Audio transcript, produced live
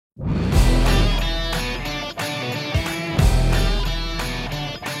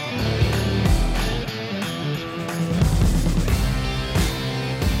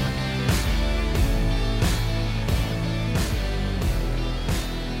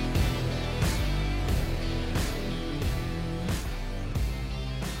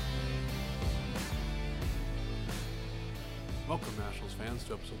fans,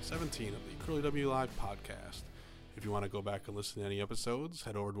 to episode 17 of the Curly W Live podcast. If you want to go back and listen to any episodes,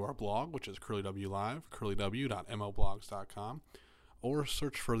 head over to our blog, which is Curly W Live, curlyw.mlblogs.com, or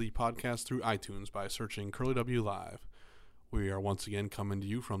search for the podcast through iTunes by searching Curly W Live. We are once again coming to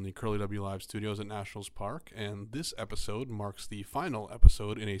you from the Curly W Live studios at Nationals Park, and this episode marks the final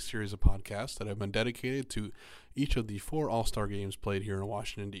episode in a series of podcasts that have been dedicated to each of the 4 All-Star games played here in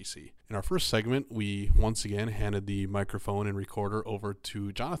Washington, D.C. In our first segment, we once again handed the microphone and recorder over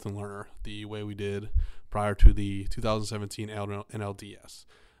to Jonathan Lerner, the way we did prior to the 2017 NLDS.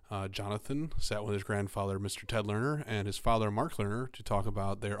 Jonathan sat with his grandfather, Mr. Ted Lerner, and his father, Mark Lerner, to talk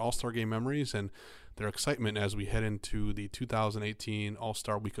about their All-Star Game memories and their excitement as we head into the 2018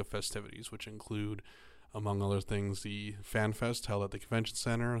 All-Star Week of festivities, which include, among other things, the Fan Fest held at the Convention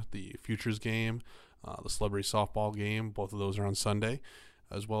Center, the Futures Game, the Celebrity Softball Game. Both of those are on Sunday,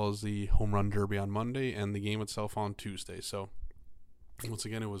 as well as the Home Run Derby on Monday and the game itself on Tuesday. So, once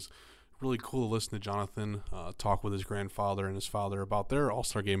again, it was really cool to listen to Jonathan talk with his grandfather and his father about their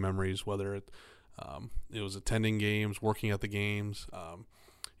All-Star Game memories, whether it was attending games, working at the games,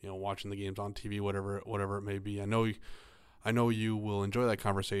 watching the games on TV, whatever it may be. I know you will enjoy that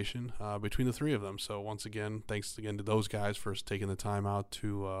conversation between the three of them. So once again, thanks again to those guys for taking the time out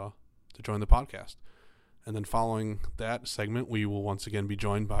to join the podcast. And then following that segment, we will once again be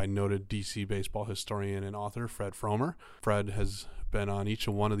joined by noted DC baseball historian and author Fred Fromer. Fred has been on each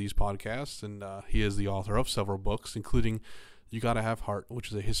and one of these podcasts, and he is the author of several books, including You Gotta Have Heart, which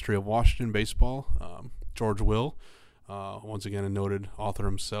is a history of Washington baseball. George Will, once again a noted author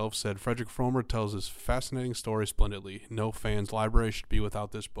himself, said Frederick Fromer tells his fascinating story splendidly. No fan's library should be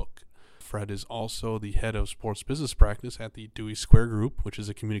without this book. Fred is also the head of sports business practice at the Dewey Square Group, which is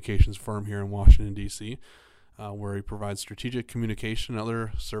a communications firm here in Washington, D.C., where he provides strategic communication and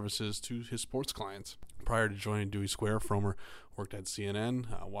other services to his sports clients. Prior to joining Dewey Square, Fromer worked at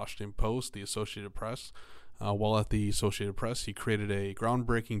CNN, Washington Post, the Associated Press. While at the Associated Press, he created a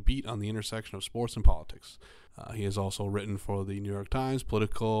groundbreaking beat on the intersection of sports and politics. He has also written for the New York Times,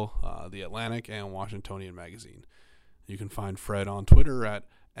 Political, The Atlantic, and Washingtonian Magazine. You can find Fred on Twitter at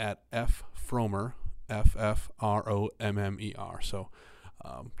 @FFromer, FFROMMER. So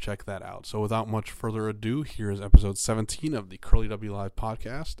check that out. So without much further ado, here is episode 17 of the Curly W Live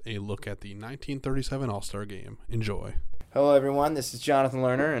podcast, a look at the 1937 All-Star Game. Enjoy. Hello, everyone. This is Jonathan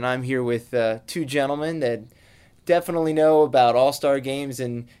Lerner, and I'm here with 2 gentlemen that definitely know about All-Star games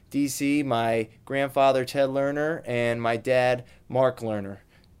in D.C., my grandfather, Ted Lerner, and my dad, Mark Lerner.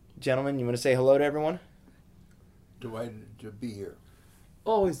 Gentlemen, you want to say hello to everyone? Delighted to be here.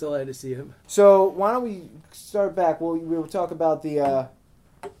 Always delighted to see him. So why don't we start back? We'll talk about the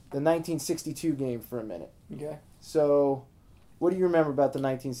 1962 game for a minute. Okay. So what do you remember about the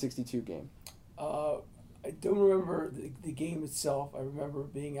 1962 game? I don't remember the game itself. I remember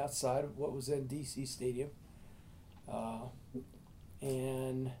being outside of what was then D.C. Stadium. And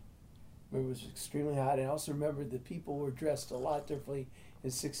I remember it was extremely hot. And I also remember the people were dressed a lot differently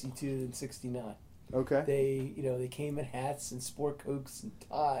in 62 than 69. Okay. They came in hats and sport coats and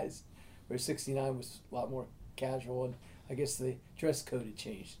ties, where 69 was a lot more casual, and I guess the dress code had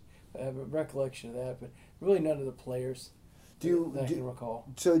changed. I have a recollection of that, but really none of the players that I can recall.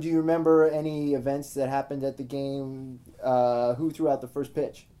 So do you remember any events that happened at the game? Who threw out the first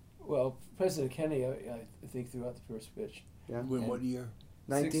pitch? Well, President Kennedy, I think, threw out the first pitch. Yeah. In what year?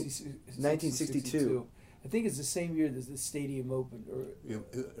 1962. I think it's the same year that the stadium opened, It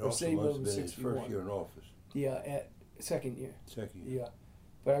or also stadium must have opened been his 61. first year in office. Yeah, at second year. Second year. Yeah,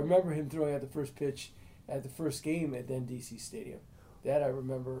 but I remember him throwing out the first pitch at the first game at then DC Stadium. That I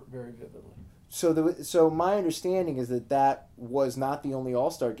remember very vividly. So my understanding is that was not the only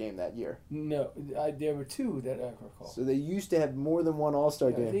All-Star game that year. No, there were 2 that I recall. So they used to have more than one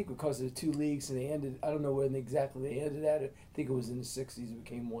All-Star game. I think because of the 2 leagues, and they ended. I don't know when exactly they ended at. I think it was in the 60s. It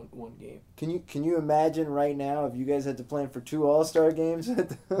became one game. Can you imagine right now if you guys had to plan for 2 All-Star games?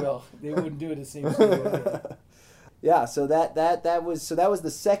 Well, they wouldn't do it the same way. Yeah. So that was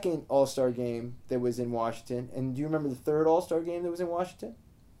the second All-Star game that was in Washington. And do you remember the third All-Star game that was in Washington?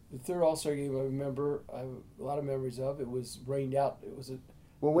 The third All-Star game I remember, I have a lot of memories of. It was rained out. It was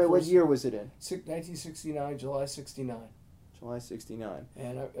what year was it in? 1969, July 69. July 69.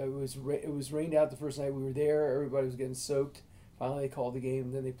 And it was rained out the first night we were there. Everybody was getting soaked. Finally, they called the game,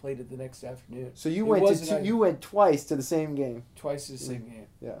 and then they played it the next afternoon. So you went twice to the same game. Twice to the same game.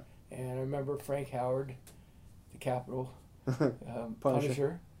 Yeah. And I remember Frank Howard, the Capital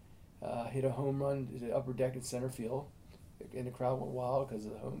Punisher, hit a home run to the upper deck in center field. And the crowd went wild because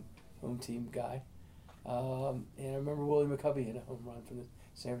of the home team guy. And I remember Willie McCovey hit a home run from the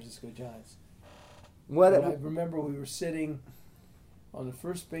San Francisco Giants. And I remember we were sitting on the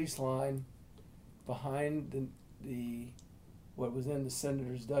first baseline behind the what was then the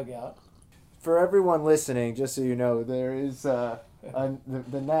Senators' dugout. For everyone listening, just so you know, there is the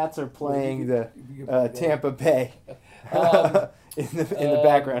Nats are playing Tampa Bay in the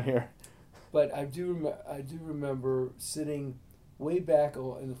background here. But I do remember sitting way back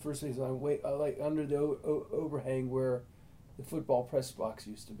in the first baseline, like under the overhang where the football press box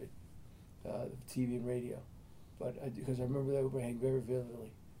used to be, TV and radio. But because I remember the overhang very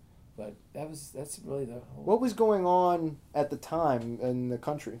vividly. But that's really the whole. What was going on at the time in the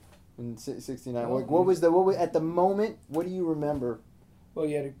country in '69? Well, what was at the moment? What do you remember? Well,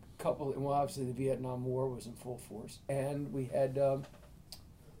 you had a couple. Well, obviously the Vietnam War was in full force, and we had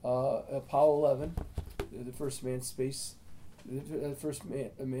Apollo 11, the first manned space, the first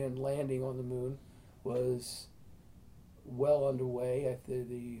man landing on the moon was well underway.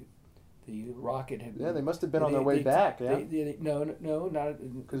 The rocket had. Yeah, they must have been on their way back. Yeah. No, not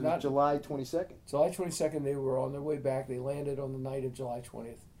because it was July 22nd. July 22nd, they were on their way back. They landed on the night of July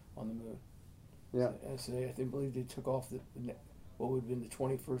 20th on the moon. Yeah. So I believe they took off what would have been the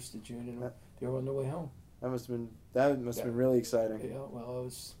 21st of June, and they were on their way home. That must have been really exciting. Yeah. Well,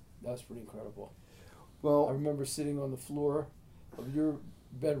 that was pretty incredible. Well, I remember sitting on the floor of your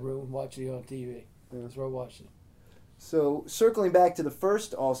bedroom watching it on TV. That's where I watched it. So, circling back to the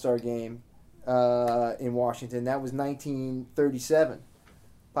first All-Star game in Washington, that was 1937.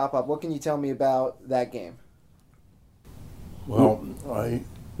 Pop, what can you tell me about that game? Well, I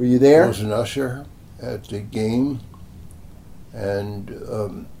were you there? was an usher at the game, and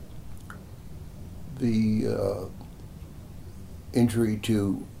the injury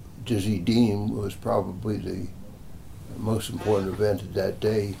to Dizzy Dean was probably the most important event of that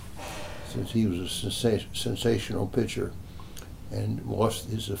day, since he was a sensational pitcher and lost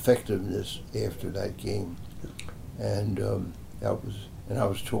his effectiveness after that game. And I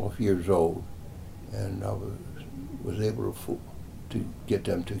was 12 years old, and I was able to get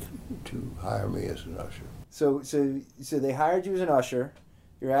them to hire me as an usher. So they hired you as an usher.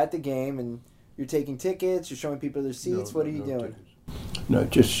 You're at the game and you're taking tickets. You're showing people their seats. What are you doing? Tickets. No,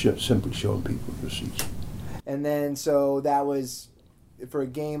 just simply showing people the seats. And then so that was. For a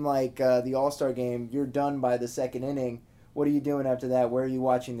game like the All-Star game, you're done by the second inning. What are you doing after that? Where are you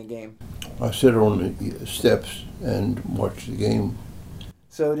watching the game? I sit on the steps and watch the game.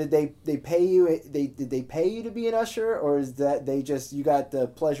 So did they pay you? Did they pay you to be an usher, or is that you got the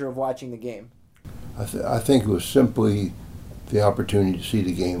pleasure of watching the game? I think it was simply the opportunity to see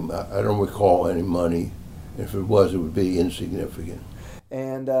the game. I don't recall any money. If it was, it would be insignificant.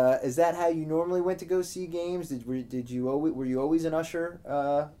 And is that how you normally went to go see games? Were you always an usher?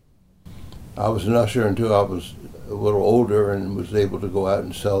 I was an usher until I was a little older and was able to go out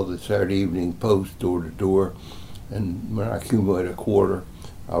and sell the Saturday Evening Post door to door. And when I accumulated a quarter,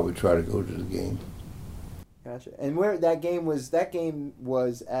 I would try to go to the game. Gotcha. And where that game was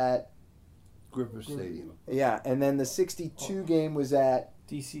at Griffith Stadium. Yeah, and then the '62 game was at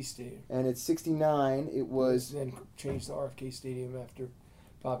DC Stadium. And at '69, it was then changed to RFK Stadium after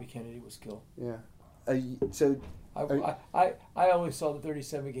Bobby Kennedy was killed. Yeah. I always saw the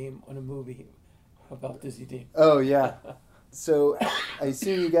 '37 game on a movie about Dizzy Dean. Oh yeah. So I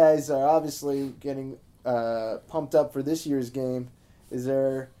assume you guys are obviously getting pumped up for this year's game. Is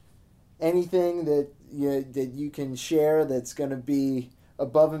there anything that you can share that's going to be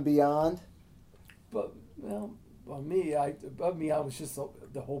above and beyond? But above me, I was just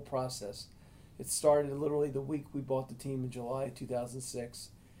the whole process. It started literally the week we bought the team in July 2006,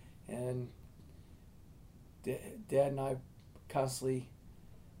 and Dad and I constantly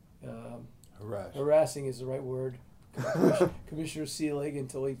harassing is the right word. Commissioner Seelig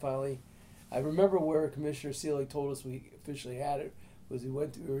until he finally. I remember where Commissioner Seelig told us we officially had it was we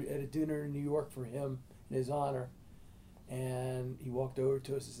were at a dinner in New York for him in his honor, and he walked over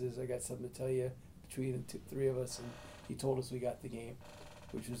to us and says, "I got something to tell you." Between the three of us, and he told us we got the game,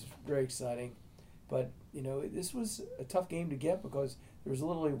 which was very exciting. But this was a tough game to get because there was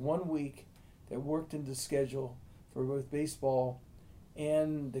literally 1 week that worked into the schedule for both baseball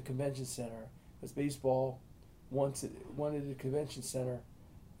and the convention center. Because baseball wanted the convention center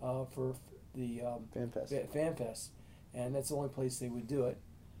for the Fan Fest, and that's the only place they would do it.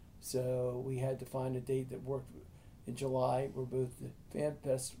 So we had to find a date that worked in July, where both the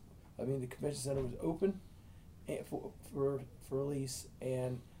the convention center was open for release,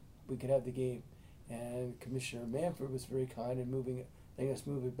 and we could have the game. And Commissioner Manfred was very kind in letting us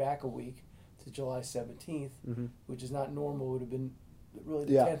move it back a week to July 17th, which is not normal. It would have been really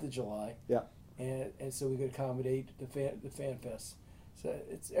the 10th of July. Yeah. And so we could accommodate the Fan Fest. So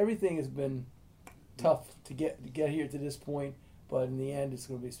everything has been tough to get here to this point, But in the end, it's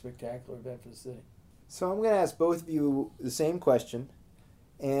going to be a spectacular event for the city. So I'm going to ask both of you the same question,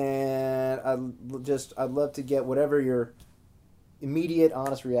 and I'd love to get whatever your immediate,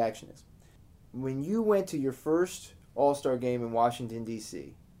 honest reaction is. When you went to your first All-Star game in Washington,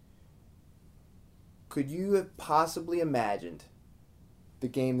 D.C., could you have possibly imagined the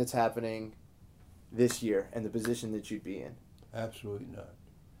game that's happening this year and the position that you'd be in? Absolutely not.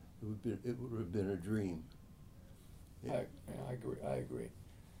 It would have been a dream. Yeah. I agree.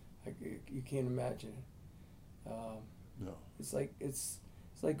 You can't imagine it. No. It's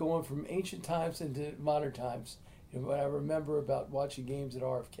like going from ancient times into modern times. What I remember about watching games at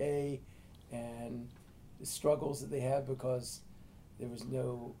RFK and the struggles that they had because there was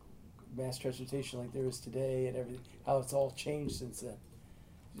no mass transportation like there is today, and everything, how it's all changed since then.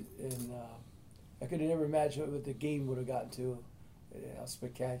 And I could have never imagined what the game would have gotten to, how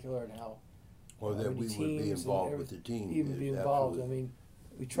spectacular and how. Or that we would be involved with the team. Even be involved. I mean,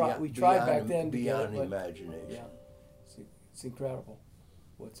 we tried beyond, back then to get it, beyond but imagination. yeah, it's incredible.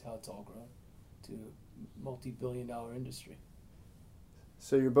 How it's all grown to a multi-billion-dollar industry.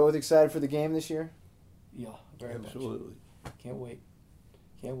 So you're both excited for the game this year? Yeah, very much. Absolutely. Can't wait.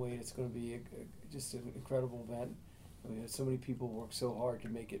 It's going to be just an incredible event. We had so many people work so hard to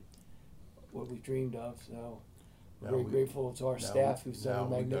make it what we dreamed of. So we're very grateful to our staff who's done a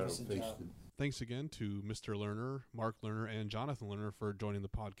magnificent job. Thanks again to Mr. Lerner, Mark Lerner, and Jonathan Lerner for joining the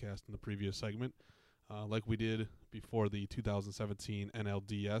podcast in the previous segment. Like we did before the 2017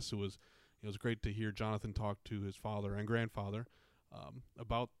 NLDS, it was great to hear Jonathan talk to his father and grandfather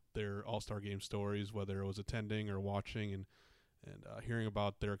about their All-Star Game stories, whether it was attending or watching, and hearing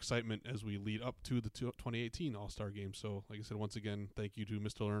about their excitement as we lead up to the 2018 All-Star Game. So, like I said, once again, thank you to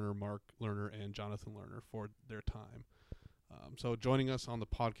Mr. Lerner, Mark Lerner, and Jonathan Lerner for their time. So joining us on the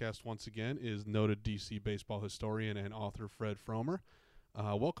podcast once again is noted DC baseball historian and author Fred Fromer.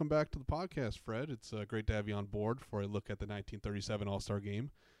 Welcome back to the podcast, Fred. It's great to have you on board for a look at the 1937 All-Star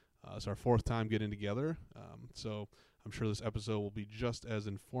Game. It's our fourth time getting together, so I'm sure this episode will be just as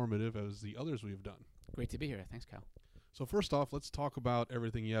informative as the others we've done. Great to be here. Thanks, Cal. So first off, let's talk about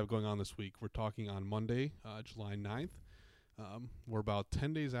everything you have going on this week. We're talking on Monday, July 9th. We're about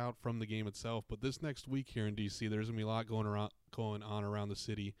 10 days out from the game itself, but this next week here in D.C., there's going to be a lot going on around the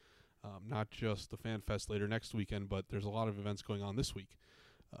city, not just the Fan Fest later next weekend, but there's a lot of events going on this week.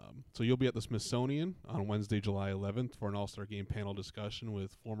 So you'll be at the Smithsonian on Wednesday, July 11th for an All-Star Game panel discussion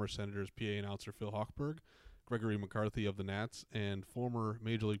with former Senators PA announcer Phil Hochberg, Gregory McCarthy of the Nats, and former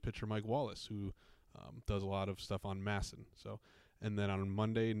Major League pitcher Mike Wallace, who does a lot of stuff on Masson. And then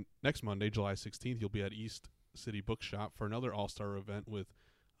on next Monday, July 16th, you'll be at East City Bookshop for another All-Star event with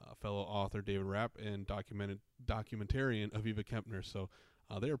fellow author David Rapp and documentarian Aviva Kempner. So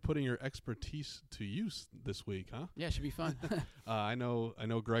they are putting your expertise to use this week, huh? Yeah, it should be fun. I know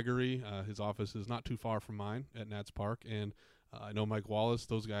Gregory. His office is not too far from mine at Nats Park, and I know Mike Wallace.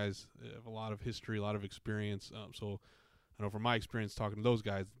 Those guys have a lot of history, a lot of experience. So I know from my experience talking to those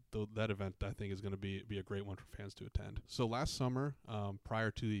guys, that event I think is going to be a great one for fans to attend. So last summer,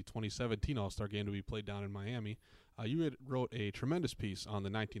 prior to the 2017 All-Star Game to be played down in Miami, you wrote a tremendous piece on the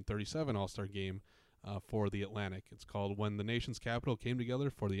 1937 All-Star Game for The Atlantic. It's called When the Nation's Capital Came Together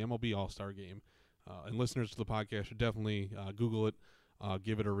for the MLB All-Star Game. And listeners to the podcast should definitely Google it,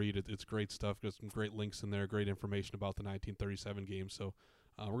 give it a read. It's great stuff. There's some great links in there, great information about the 1937 game. So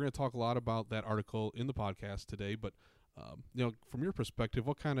we're going to talk a lot about that article in the podcast today, but from your perspective,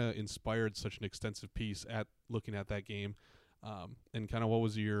 what kind of inspired such an extensive piece at looking at that game, and kind of what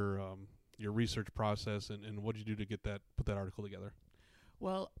was your research process, and what did you do to put that article together?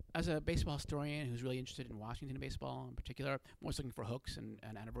 Well, as a baseball historian who's really interested in Washington baseball in particular, I'm always looking for hooks and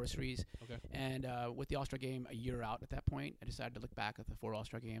anniversaries. Okay. And with the All-Star Game a year out at that point, I decided to look back at the 4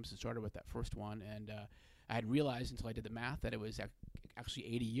 All-Star Games and started with that first one. And I hadn't realized until I did the math that it was actually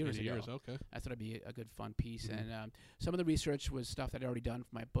 80 years ago. Okay. I thought it'd be a good, fun piece. Mm-hmm. And some of the research was stuff that I'd already done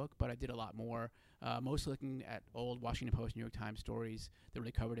for my book, but I did a lot more, mostly looking at old Washington Post, New York Times stories that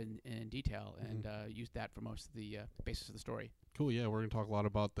really covered in detail, and used that for most of the basis of the story. Cool, yeah, we're going to talk a lot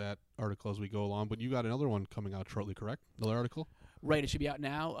about that article as we go along, but you got another one coming out shortly, correct? Another article? Right, it should be out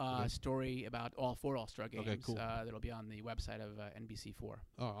now. Okay. A story about all 4 All-Star Games. Okay, cool. That'll be on the website of NBC4. Oh,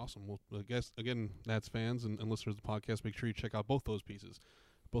 awesome. Well, I guess, again, Nats fans and listeners of the podcast, make sure you check out both those pieces,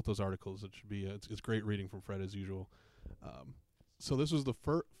 both those articles. It should be it's great reading from Fred as usual. So this was the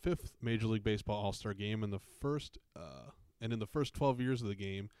 5th Major League Baseball All-Star Game, and in the first 12 years of the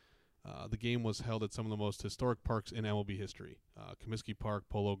game was held at some of the most historic parks in MLB history. Comiskey Park,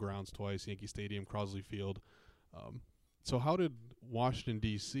 Polo Grounds twice, Yankee Stadium, Crosley Field. So how did Washington,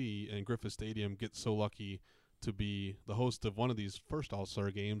 D.C. and Griffith Stadium get so lucky to be the host of one of these first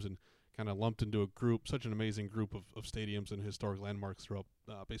All-Star games and kind of lumped into a group, such an amazing group of stadiums and historic landmarks throughout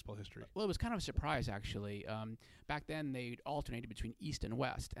baseball history? Well, it was kind of a surprise, actually. Back then, they alternated between East and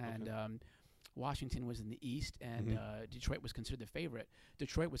West, and Washington was in the East, and Detroit was considered the favorite.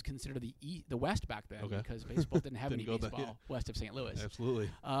 Detroit was considered the West back then because baseball didn't have any baseball west of St. Louis. Absolutely.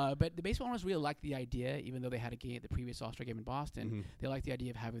 But the baseball owners really liked the idea, even though they had a game, the previous All-Star game in Boston. They liked the idea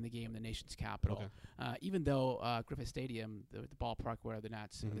of having the game in the nation's capital. Even though Griffith Stadium, the ballpark where the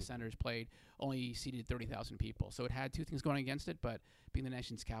Nats and the Senators played, only seated 30,000 people. So it had two things going against it, but being the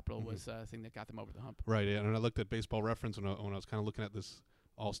nation's capital was the thing that got them over the hump. Right, and I looked at Baseball Reference when I was kind of looking at this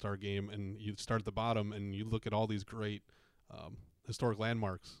All-Star game, and you start at the bottom and you look at all these great historic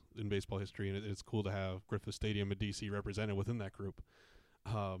landmarks in baseball history, and it's cool to have Griffith Stadium in D.C. represented within that group.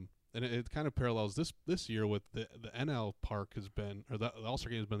 And it kind of parallels this year with the NL Park has been, or the All-Star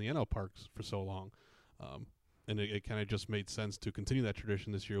game has been the NL Parks for so long. And it kind of just made sense to continue that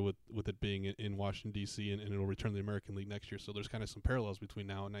tradition this year with it being in Washington, D.C., and it'll return to the American League next year. So there's kind of some parallels between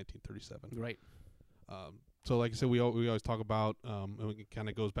now and 1937. Right. So like I said, we always talk about, and it kind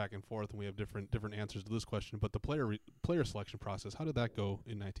of goes back and forth, and we have different answers to this question. But the player selection process, how did that go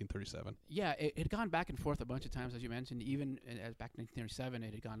in 1937? Yeah, it had gone back and forth a bunch of times, as you mentioned. Even as back in 1937,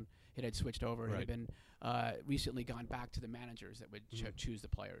 it had switched over. It had been recently gone back to the managers that would choose the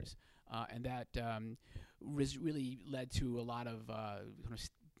players, and that really led to a lot of kind of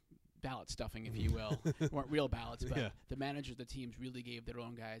ballot stuffing, if you will. Weren't real ballots, but the managers of the teams really gave their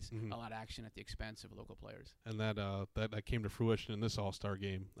own guys a lot of action at the expense of local players. And that came to fruition in this All-Star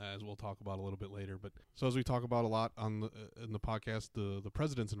game, as we'll talk about a little bit later. But so as we talk about a lot in the podcast, the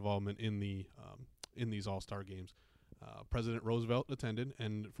president's involvement in these All-Star games. President Roosevelt attended,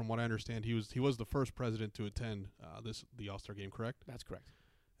 and from what I understand, he was the first president to attend the All-Star game. Correct? That's correct.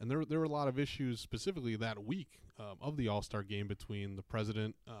 And there were a lot of issues specifically that week of the All-Star game between the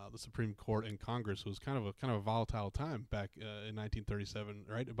president, the Supreme Court, and Congress. It was kind of a volatile time back in 1937,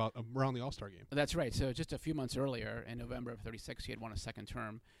 right? About around the All-Star game. That's right. So just a few months earlier, in November of 36, he had won a second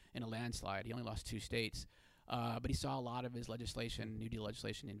term in a landslide. He only lost 2 states. But he saw a lot of his legislation, New Deal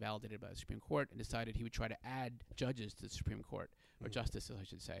legislation, invalidated by the Supreme Court, and decided he would try to add judges to the Supreme Court, or justices, I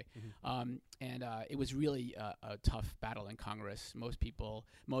should say. It was really a tough battle in Congress.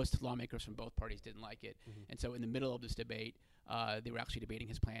 Most lawmakers from both parties didn't like it. And so in the middle of this debate, they were actually debating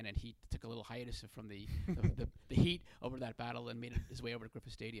his plan, and he took a little hiatus from the heat over that battle and made his way over to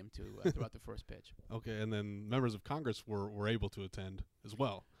Griffith Stadium to throw out the first pitch. Okay, and then members of Congress were able to attend as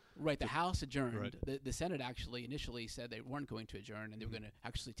well. Right, the House adjourned. Right. The Senate actually initially said they weren't going to adjourn, and they were going to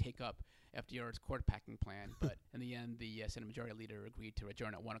actually take up FDR's court packing plan. But in the end, the Senate Majority Leader agreed to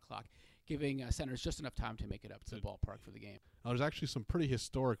adjourn at 1 o'clock, giving senators just enough time to make it up to the ballpark for the game. There's actually some pretty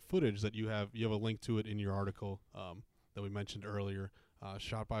historic footage that you have. You have a link to it in your article that we mentioned earlier,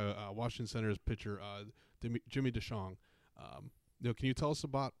 shot by Washington Senators pitcher Jimmy DeShong. Can you tell us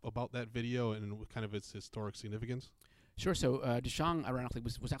about that video and kind of its historic significance? Sure. So DeShong, ironically,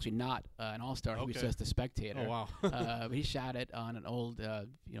 was actually not an All-Star. He was just a spectator. Oh, wow. But he shot it on an old,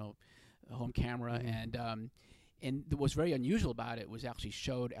 home camera, and what's very unusual about it was actually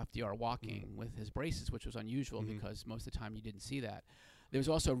showed FDR walking with his braces, which was unusual because most of the time you didn't see that. There was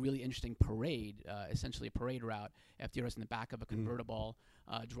also a really interesting parade, essentially a parade route. FDR was in the back of a convertible,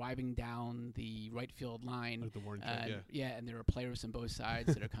 driving down the right field line. Like the warning track, and there were players on both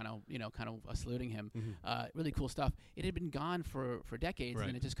sides that are kind of saluting him. Really cool stuff. It had been gone for decades, and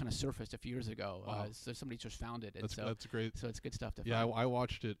then it just kind of surfaced a few years ago. Wow. So somebody just found it. That's great. So it's good stuff to find. Yeah, I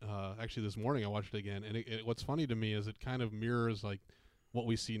watched it actually this morning. I watched it again, and what's funny to me is it kind of mirrors like what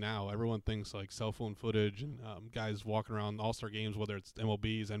we see now. Everyone thinks like cell phone footage and guys walking around All-Star games, whether it's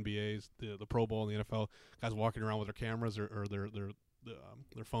MLBs, NBAs, the Pro Bowl, and the NFL, guys walking around with their cameras or their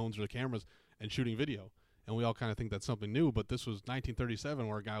phones or the cameras and shooting video. And we all kind of think that's something new, but this was 1937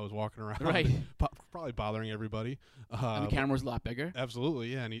 where a guy was walking around, probably bothering everybody. And the camera was a lot bigger.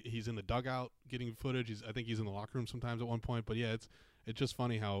 Absolutely, yeah. And he's in the dugout getting footage. I think he's in the locker room sometimes at one point. But yeah, it's just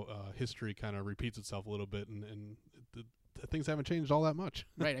funny how history kind of repeats itself a little bit, and things haven't changed all that much.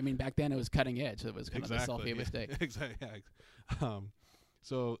 Right. I mean, back then it was cutting edge. So it was kind of the selfie of its day. Exactly. Yeah.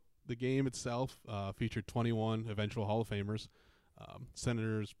 So the game itself featured 21 eventual Hall of Famers.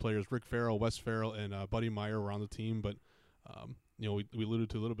 Senators players Rick Farrell, Wes Farrell, and Buddy Meyer were on the team, but we alluded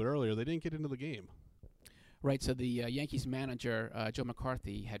to a little bit earlier, they didn't get into the game. Right, so the Yankees manager, Joe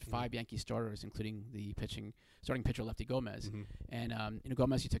McCarthy, had 5 Yankee starters, including the starting pitcher Lefty Gomez. And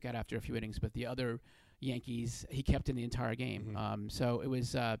Gomez he took out after a few innings, but the other Yankees he kept in the entire game. So it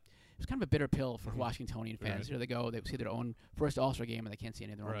was kind of a bitter pill for Washingtonian fans. Right. Here they go, they see their own first All-Star game, and they can't see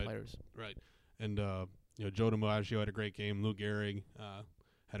any of their own players. Right, and Joe DiMaggio had a great game. Lou Gehrig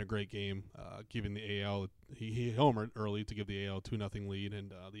had a great game, giving the AL. He homered early to give the AL 2-0 lead,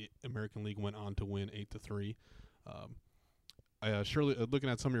 and the American League went on to win 8-3. Shirley, looking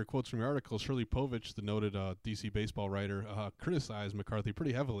at some of your quotes from your article, Shirley Povich, the noted DC baseball writer, criticized McCarthy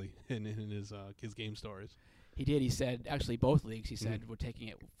pretty heavily in his game stories. He did. He said, actually, both leagues, he said, were taking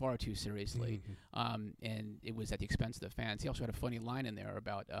it far too seriously, and it was at the expense of the fans. He also had a funny line in there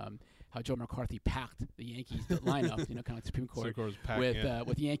about how Joe McCarthy packed the Yankees lineup, kind of like the Supreme Court,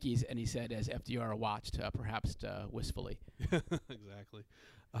 with Yankees, and he said, as FDR watched, perhaps wistfully. Exactly.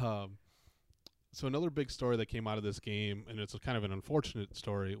 So another big story that came out of this game, and it's kind of an unfortunate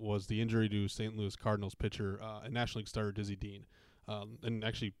story, was the injury to St. Louis Cardinals pitcher and National League starter Dizzy Dean. And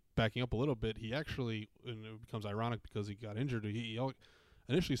actually, backing up a little bit, he actually, and it becomes ironic because he got injured, he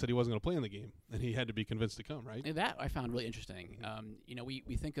initially said he wasn't going to play in the game, and he had to be convinced to come, right? And that I found really interesting.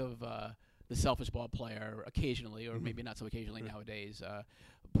 We think of the selfish ball player occasionally, or maybe not so occasionally nowadays,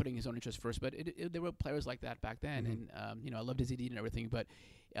 putting his own interest first. But there were players like that back then, and I loved Dizzy Dean and everything. But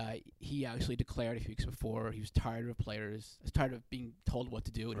he actually declared a few weeks before he was tired of players, tired of being told what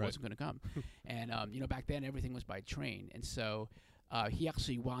to do, and he wasn't going to come. And back then everything was by train, and so he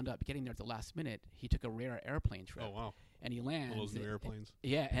actually wound up getting there at the last minute. He took a rare airplane trip. Oh wow! And he lands. All those new airplanes.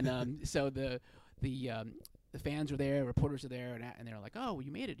 Yeah, and so the fans were there, reporters are there, and they're like, "Oh, well,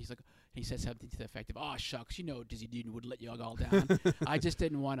 you made it." He said something to the effect of, "Oh shucks, Dizzy Dean would let you all down. I just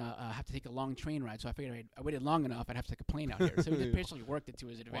didn't want to have to take a long train ride, so I figured I waited long enough. I'd have to take a plane out here." So he basically worked it to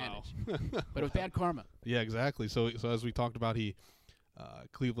his advantage, but it was bad karma. Yeah, exactly. So as we talked about,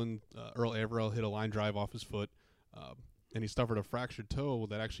 Cleveland Earl Averill hit a line drive off his foot. And he suffered a fractured toe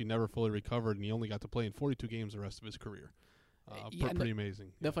that actually never fully recovered, and he only got to play in 42 games the rest of his career. Pretty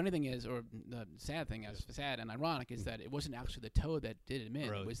amazing. The funny thing is, or the sad thing, sad and ironic, is that it wasn't actually the toe that did him in.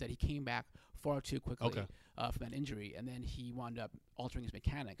 Really? It was that he came back far too quickly from that injury, and then he wound up altering his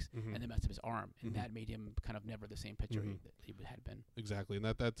mechanics and then messed up his arm, and that made him kind of never the same pitcher that he had been. Exactly, and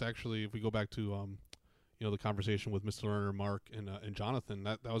that's actually, if we go back to the conversation with Mr. Lerner, Mark, and Jonathan,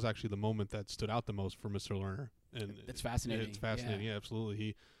 that was actually the moment that stood out the most for Mr. Lerner. And that's fascinating. It's fascinating. Yeah,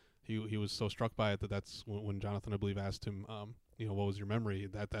 absolutely. He was so struck by it that's when Jonathan, I believe, asked him, what was your memory?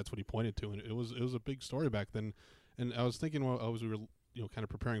 That's what he pointed to, and it was a big story back then. And I was thinking, as we were kind of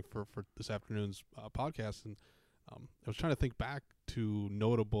preparing for this afternoon's podcast, and I was trying to think back to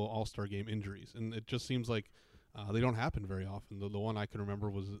notable All-Star Game injuries, and it just seems like they don't happen very often. The one I can remember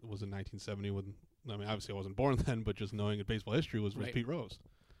was in 1970 when, obviously I wasn't born then, but just knowing baseball history was Pete Rose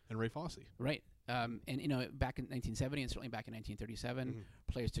and Ray Fosse. Right. And back in 1970 and certainly back in 1937,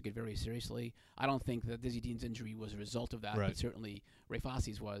 players took it very seriously. I don't think that Dizzy Dean's injury was a result of that, but certainly Ray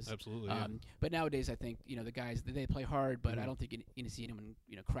Fosse's was. Absolutely. But nowadays, I think the guys, they play hard, but I don't think you see anyone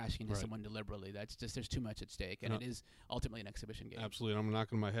crashing into someone deliberately. That's just, there's too much at stake, and it is ultimately an exhibition game. Absolutely. I'm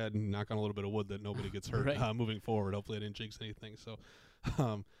knocking my head and knocking on a little bit of wood that nobody gets hurt moving forward. Hopefully, I didn't jinx anything.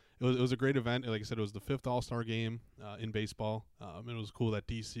 So. It was a great event. Like I said, it was the 5th All-Star game in baseball. And it was cool that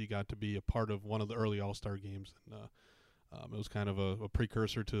DC got to be a part of one of the early All-Star games. And it was kind of a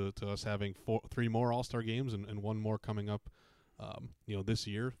precursor to us having 3 more All-Star games and one more coming up, this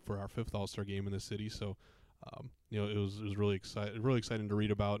year for our 5th All-Star game in the city. So, it was really exciting to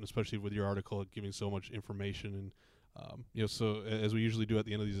read about, and especially with your article giving so much information. And so as we usually do at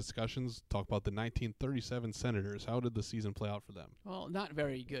the end of these discussions, talk about the 1937 Senators. How did the season play out for them? Well, not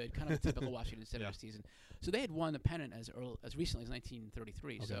very good. Kind of a typical Washington Senators season. So they had won the pennant as recently as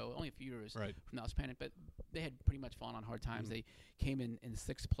 1933. So only a few years from that was pennant, but they had pretty much fallen on hard times. They came in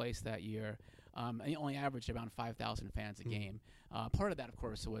 6th place that year. And they only averaged around 5,000 fans a game. Part of that, of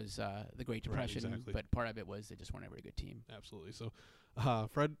course, was the Great Depression, but part of it was they just weren't a very good team. Absolutely. So,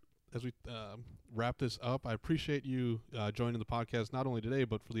 Fred, as we wrap this up, I appreciate you joining the podcast not only today,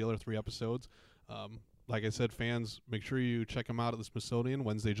 but for the other 3 episodes. Like I said, fans, make sure you check them out at the Smithsonian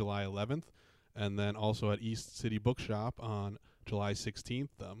Wednesday, July 11th, and then also at East City Bookshop on July 16th.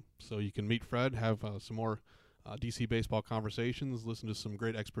 So you can meet Fred, have some more DC baseball conversations, listen to some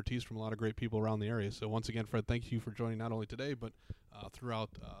great expertise from a lot of great people around the area. So once again, Fred, thank you for joining not only today, but throughout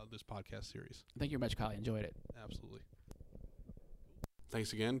this podcast series. Thank you very much, Kyle. I enjoyed it. Absolutely.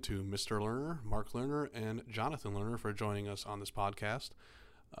 Thanks again to Mr. Lerner, Mark Lerner, and Jonathan Lerner for joining us on this podcast,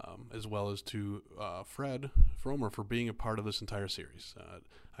 as well as to Fred Fromer for being a part of this entire series.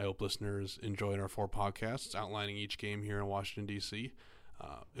 I hope listeners enjoyed our 4 podcasts outlining each game here in Washington, D.C.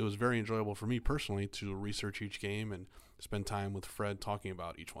 It was very enjoyable for me personally to research each game and spend time with Fred talking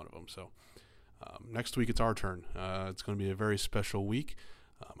about each one of them. So next week it's our turn. It's going to be a very special week.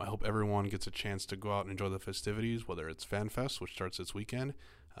 I hope everyone gets a chance to go out and enjoy the festivities, whether it's FanFest, which starts this weekend,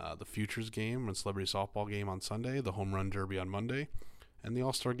 the Futures game and Celebrity Softball game on Sunday, the Home Run Derby on Monday, and the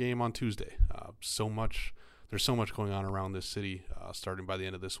All-Star game on Tuesday. There's so much going on around this city starting by the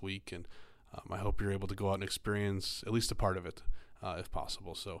end of this week, and I hope you're able to go out and experience at least a part of it if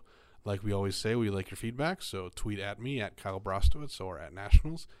possible. So like we always say, we like your feedback, so tweet at me at Kyle Brostowitz or at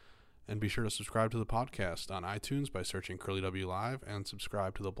Nationals, and be sure to subscribe to the podcast on iTunes by searching Curly W Live, and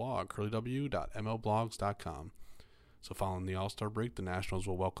subscribe to the blog, curlyw.mlblogs.com. So following the All-Star break, the Nationals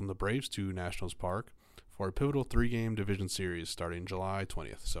will welcome the Braves to Nationals Park for a pivotal 3-game division series starting July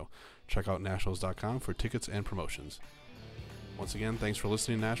 20th. So check out nationals.com for tickets and promotions. Once again, thanks for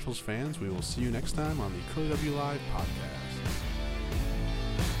listening, Nationals fans. We will see you next time on the Curly W Live podcast.